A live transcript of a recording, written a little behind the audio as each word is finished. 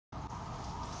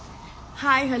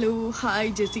Hi hello hi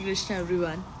जय Shri Krishna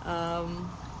everyone.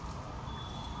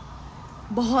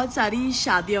 बहुत सारी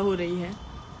शादियाँ हो रही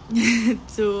हैं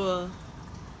तो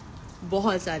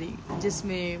बहुत सारी,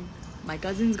 जिसमें my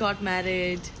cousins got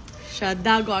married,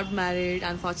 Shraddha got married.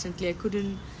 Unfortunately I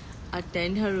couldn't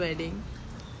attend her wedding,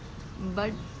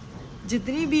 but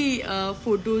जितनी भी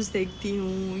फ़ोटोज़ देखती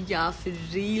हूँ या फिर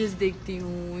रील्स देखती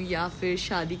हूँ या फिर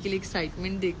शादी के लिए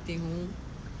एक्साइटमेंट देखती हूँ,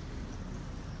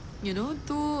 यू नो,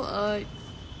 तो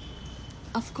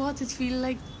of course it's feel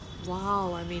like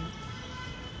wow. I mean,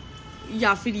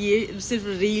 या फिर ये सिर्फ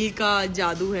रील का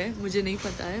जादू है, मुझे नहीं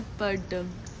पता है, but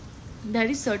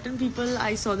there is certain people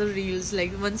I saw the reels,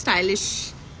 like one stylish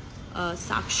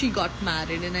Sakshi got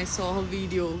married and I saw her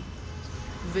video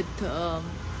with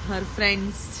her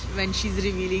friends when she's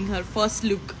revealing her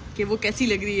first look कि वो कैसी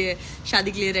लग रही है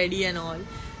शादी के लिए ready and all.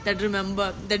 That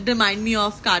remind me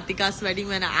of Kartika's wedding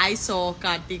when I saw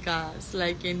Kartika's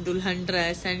like in dulhan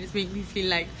dress, and it made me feel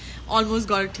like almost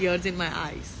got tears in my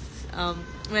eyes.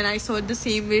 When I saw it the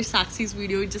same way Sakshi's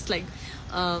video, it just like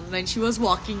when she was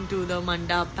walking to the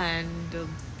mandap and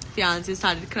fiancé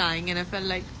started crying and I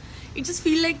felt like it just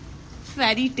feel like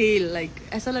fairy tale. Like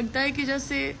ऐसा लगता है कि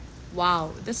जैसे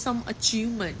wow, there's some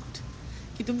achievement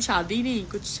कि तुम शादी नहीं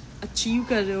कुछ अचीव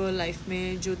कर रहे हो लाइफ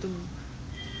में, जो तुम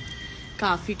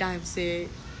काफ़ी टाइम से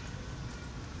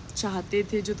चाहते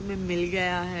थे, जो तुम्हें मिल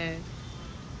गया है,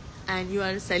 and you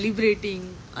are celebrating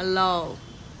a love.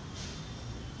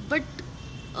 But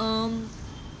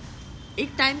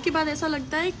एक टाइम के बाद ऐसा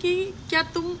लगता है कि क्या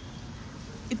तुम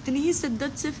इतनी ही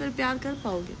शिद्दत से फिर प्यार कर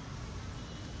पाओगे?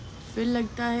 फिर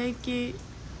लगता है कि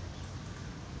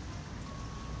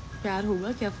प्यार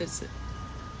होगा क्या फिर से?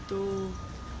 तो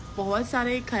बहुत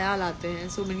सारे ख्याल आते हैं,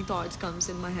 so many thoughts comes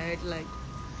in my head, like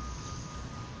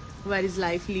where is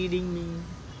life leading me,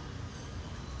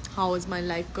 how is my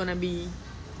life gonna be,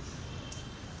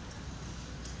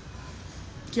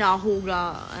 क्या होगा,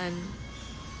 and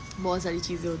बहुत सारी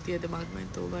चीज़ें होती है दिमाग में।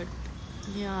 तो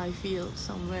बट या आई फील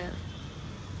समवेयर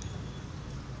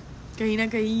कहीं ना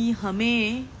कहीं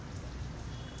हमें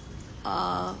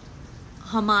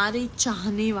हमारे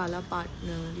चाहने वाला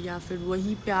पार्टनर या फिर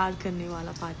वही प्यार करने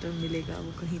वाला पार्टनर मिलेगा,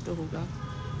 वो कहीं तो होगा,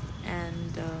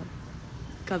 एंड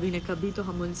कभी ना कभी तो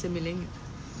हम उनसे मिलेंगे,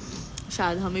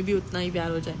 शायद हमें भी उतना ही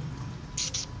प्यार हो जाए।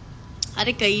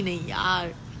 अरे कहीं नहीं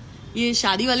यार, ये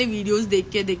शादी वाले वीडियोस देख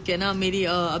के ना मेरी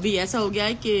अभी ऐसा हो गया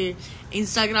है कि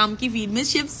इंस्टाग्राम की फीड में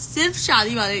सिर्फ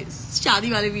शादी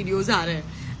वाले वीडियोस आ रहे हैं,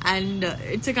 and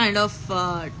it's a kind of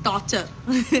torture.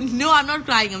 No, I am not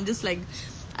crying, I am just like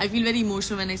I feel very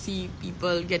emotional when I see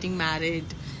people getting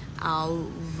married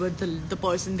with the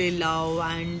person they love,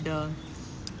 and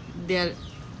they are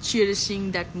cherishing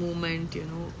that moment, you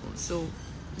know. So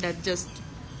that just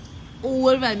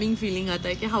overwhelming feeling आता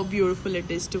है कि how beautiful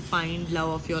it is to find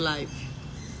love of your life.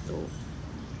 So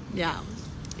yeah,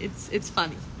 it's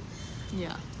funny.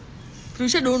 Yeah,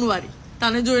 Krusha, don't worry,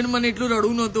 તાને જોઈને મને એટલું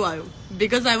રડવું નહોતું આવ્યું,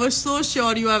 because I was so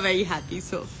sure you are very happy.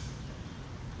 So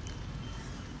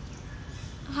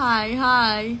hi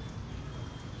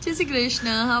Jai Shri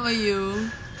Krishna, how are you?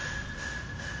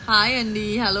 Hi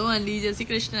Andy, hello Andy, Jai Shri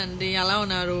Krishna Andy, ఎలా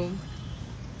ఉన్నారు?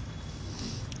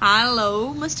 Hello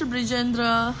Mr.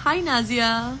 Brijendra, hi Nazia.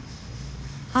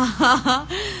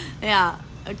 Yeah,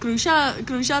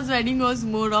 Krusha's wedding was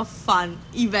more of fun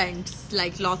events,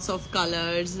 like lots of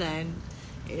colors, and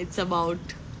it's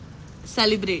about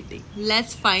celebrating.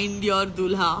 Let's find your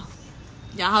dulha.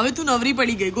 Yeah, હવે તું નવરી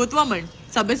પડી ગઈ, ગોતવા માંડ,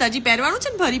 સબ્યસાચી પહેરવાનું છે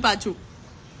ને ફરી પાછું.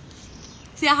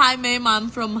 Say hi ma'am, I'm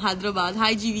from Hyderabad.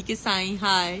 Hi GVK Sai,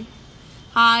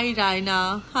 hi Raina,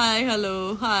 hi hello,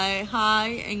 hi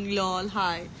Englol,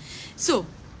 hi. So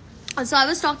I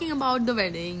was talking about the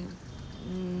wedding.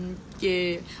 कि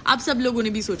आप सब लोगों ने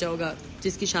भी सोचा होगा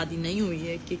जिसकी शादी नहीं हुई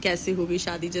है कि कैसे होगी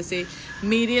शादी। जैसे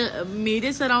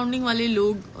मेरे सराउंडिंग वाले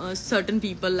लोग, certain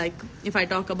people, like if I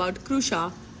talk about Krusha,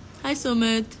 hi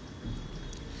Sumit,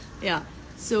 yeah,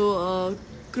 so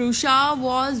Krusha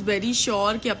was very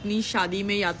sure कि अपनी शादी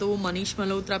में या तो वो मनीष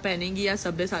मल्होत्रा पहनेंगी या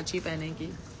Sabyasachi पहनेंगी।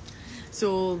 So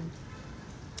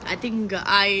I think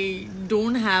I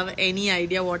don't have any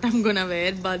idea what I'm gonna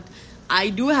wear, but I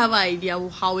do have an idea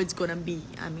how it's gonna be.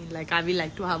 I mean, like I will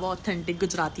like to have an authentic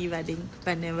Gujarati wedding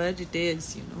whenever it is,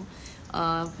 you know,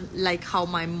 like how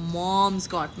my mom's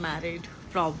got married.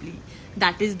 Probably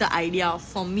that is the idea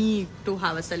for me to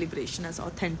have a celebration as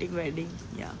authentic wedding.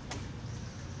 Yeah.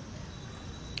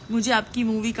 मुझे आपकी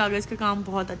movie कागज का काम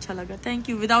बहुत अच्छा लगा. Thank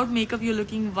you. Without makeup you're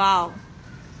looking wow.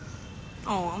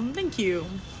 Oh, thank you.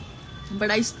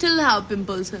 But I still have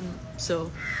pimples, and so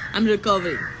I'm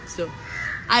recovering. So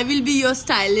I will be your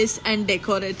stylist and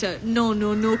decorator. No,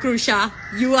 Krusha.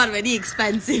 You are very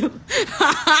expensive.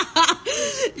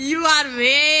 You are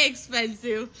way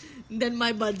expensive than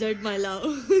my budget, my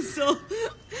love. So,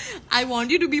 I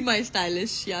want you to be my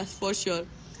stylist. Yes, for sure.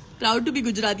 Proud to be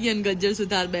Gujarati and Gajjar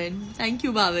Sudhar Ben. Thank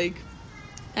you, Bhavik.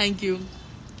 Thank you.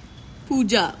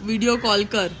 Pooja, video call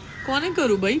kar. कौन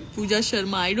करूँ भाई? Pooja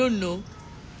Sharma. I don't know.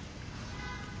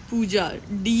 Pooja,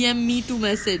 DM me to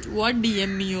message. What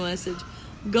DM me your message?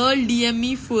 Girl, DM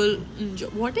me full.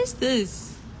 What is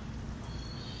this?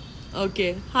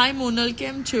 Okay. Hi, Monal.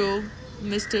 Kem cho?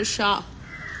 Mr. Shah.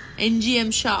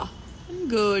 NGM Shah. I'm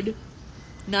good.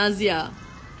 Nazia.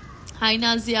 Hi,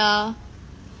 Nazia.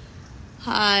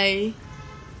 Hi.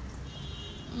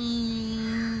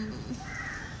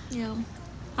 Yeah.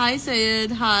 Hi,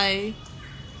 Sayed. Hi.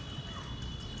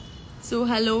 So,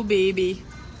 hello, baby.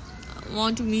 I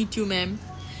want to meet you, ma'am.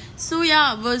 So,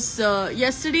 yeah, was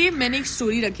yesterday मैंने एक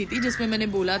story रखी थी जिसमें मैंने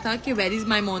बोला था कि where is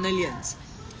my Monalians.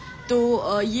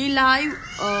 तो ये लाइव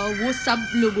वो सब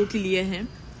लोगों के लिए हैं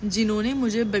जिन्होंने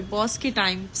मुझे बिग बॉस के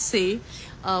टाइम से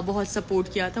बहुत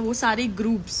सपोर्ट किया था. वो सारे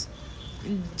ग्रुप्स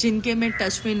जिनके मैं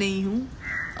टच में नहीं हूँ.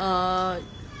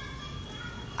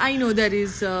 I know there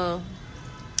is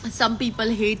some people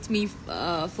hate me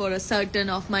for a certain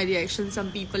of my reaction.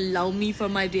 Some people love me for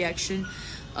my reaction.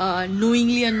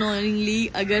 Knowingly unknowingly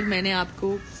अगर मैंने आपको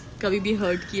कभी भी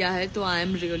hurt किया है तो I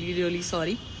am really really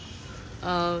sorry.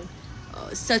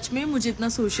 सच में मुझे इतना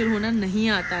सोशल होना नहीं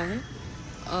आता है.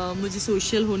 मुझे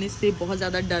सोशल होने से बहुत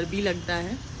ज़्यादा डर भी लगता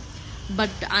है. But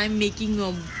I am making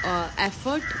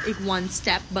effort, एक one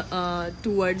step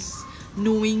towards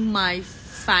knowing my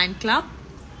fan club.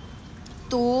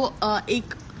 तो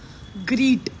एक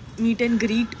मीट एंड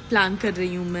ग्रीट प्लान कर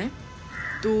रही हूँ मैं.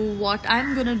 तो what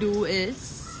I'm gonna do is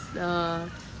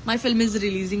my film is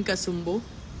releasing कसुम्बो.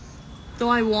 तो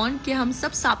I want कि हम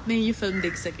सब साथ में ये फिल्म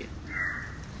देख सके.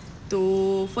 तो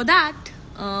for that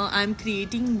I'm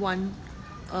creating one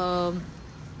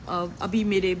अभी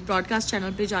मेरे ब्रॉडकास्ट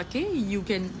चैनल पे जाके you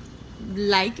can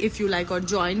like if you like or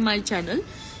join my channel.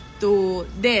 तो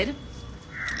there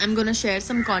I'm gonna share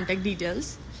some contact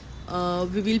details.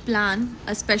 We will plan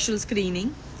a special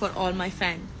screening for all my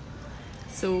fans.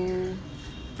 So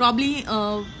probably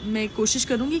मैं कोशिश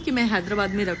करूँगी कि मैं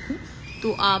हैदराबाद में रखूँ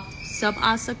तो आप सब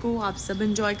आ सको, आप सब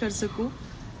enjoy कर सको.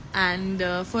 And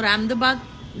for Ahmedabad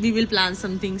we will plan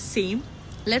something same.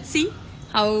 Let's see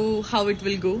how it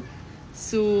will go.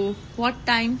 So what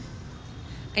time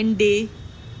and day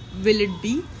will it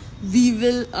be? We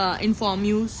will inform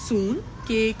you soon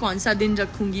कि कौन सा दिन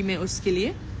रखूँगी मैं उसके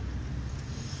लिए.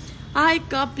 Hi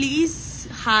Ka, please.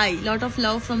 Hi, lot of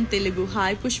love from Telugu.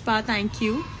 Hi Pushpa, thank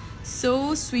you.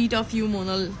 So sweet of you,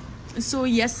 Monal. So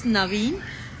yes, Naveen.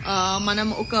 మనం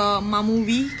ఒక మా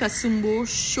మూవీ కసుంబో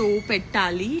షో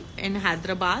పెట్టాలి అండ్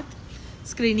హైదరాబాద్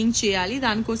స్క్రీనింగ్ చేయాలి.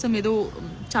 దానికోసం ఏదో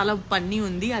చాలా పని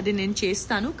ఉంది, అది నేను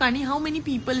చేస్తాను. కానీ how many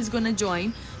people is gonna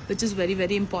join which is very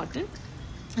very important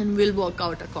and will work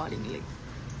out accordingly.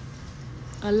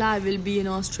 Allah, I will be in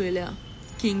Australia.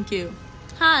 King K.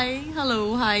 Hi, hello,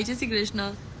 hi, Jai Shri Krishna.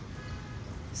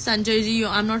 Sanjay ji,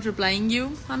 I'm not replying you.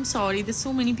 I'm sorry, there's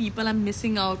so many people I'm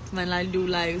missing out when I do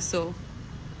live. So,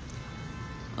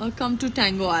 come to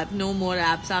Tango app. No more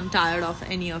apps. I'm tired of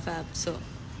any of apps. So,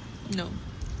 no.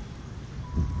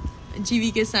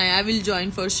 GVK Sai, I will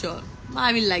join for sure.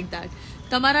 I will like that.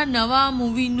 Tamara Nava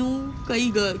movie nu kai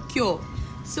kyo?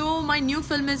 So, my new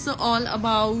film is all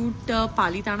about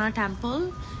Palitana Temple.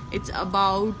 It's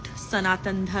about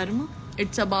Sanatan Dharma.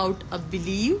 It's about a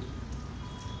belief.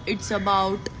 It's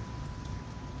about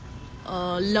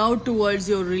love towards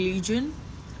your religion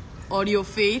or your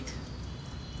faith.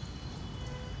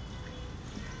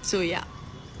 So yeah.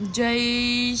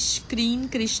 Jai Screen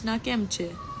Krishna કેમ છે?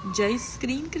 Jai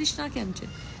Screen Krishna કેમ છે?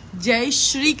 Jai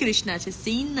Shri Krishna છે.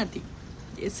 Scene નથી.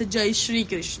 It's a Jai Shri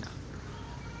Krishna.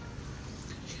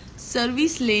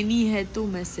 Service लेनी है तो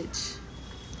message.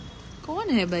 कौन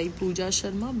है भाई? पूजा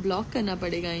शर्मा. ब्लॉक करना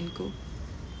पड़ेगा इनको.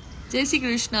 जय श्री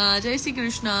कृष्णा, जय श्री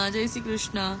कृष्णा, जय Shri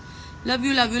Krishna. Love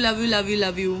you love you love you love you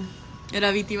love you.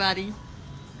 Ravi Tiwari,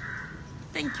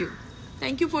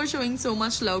 thank you for showing so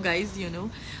much love guys. You know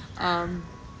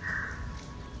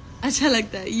अच्छा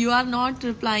लगता है. यू आर नॉट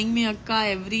रिप्लाइंग मी अक्का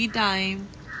एवरी टाइम.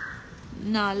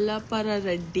 नाला पर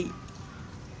रेड्डी.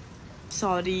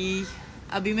 सॉरी.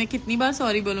 अभी मैं कितनी बार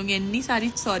सॉरी बोलूंगी? इतनी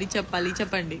सारी sorry चप्पाली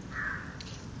चपंडी.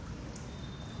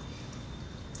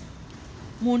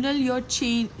 Monal your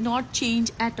not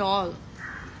change at all.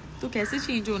 तो कैसे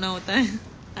चेंज होना होता है?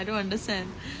 I don't understand.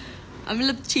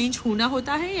 मतलब चेंज होना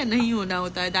होता है या नहीं होना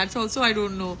होता है? That's also I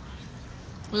don't know.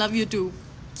 Love you to.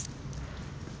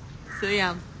 सो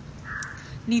या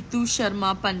नीतू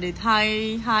शर्मा पंडित,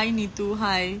 हाय नीतू,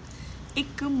 हाय.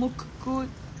 एक मुख को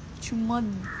चुम्मा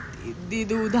दे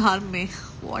दो उधार में.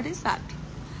 What is that?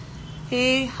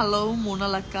 Hey, hello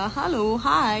Monalaka, hello,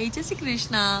 hi, Jai Shri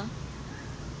Krishna.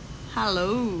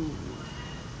 Hello.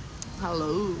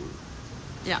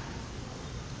 Yeah,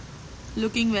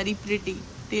 looking very pretty.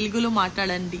 తెలుగులో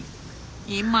మాట్లాడండి.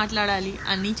 ఏం మాట్లాడాలి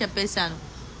అన్నీ చెప్పేశాను.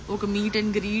 ఒక మీట్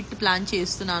అండ్ గ్రీట్ ప్లాన్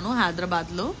చేస్తున్నాను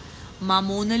హైదరాబాద్లో. మా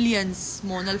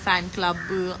మోనల్ ఫ్యాన్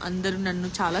క్లబ్ అందరూ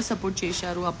నన్ను చాలా సపోర్ట్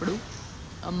చేశారు అప్పుడు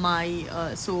అమ్మాయి.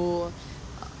 సో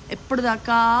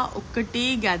ఎప్పటిదాకా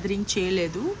ఒక్కటే గ్యాదరింగ్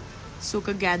చేయలేదు. సో ఒక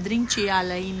గ్యాదరింగ్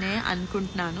చేయాలనే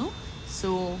అనుకుంటున్నాను.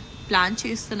 సో ప్లాన్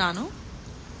చేస్తున్నాను.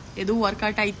 ఏదో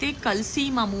వర్కౌట్ అయితే కలిసి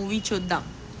మా మూవీ చూద్దాం.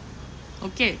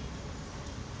 ఓకే.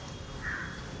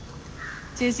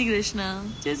 జై శ్రీ కృష్ణ,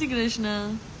 జై శ్రీ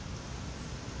కృష్ణ,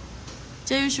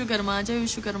 జై విశ్వకర్మ, జై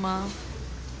విశ్వకర్మ.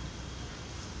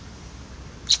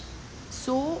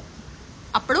 సో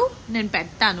అప్పుడు నేను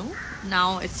పెడతాను.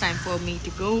 Now it's time for me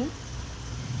to go.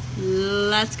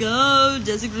 Let's go.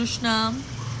 జై Shri Krishna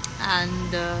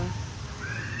and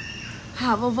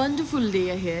have a wonderful day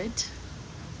ahead.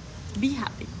 Be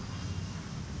happy.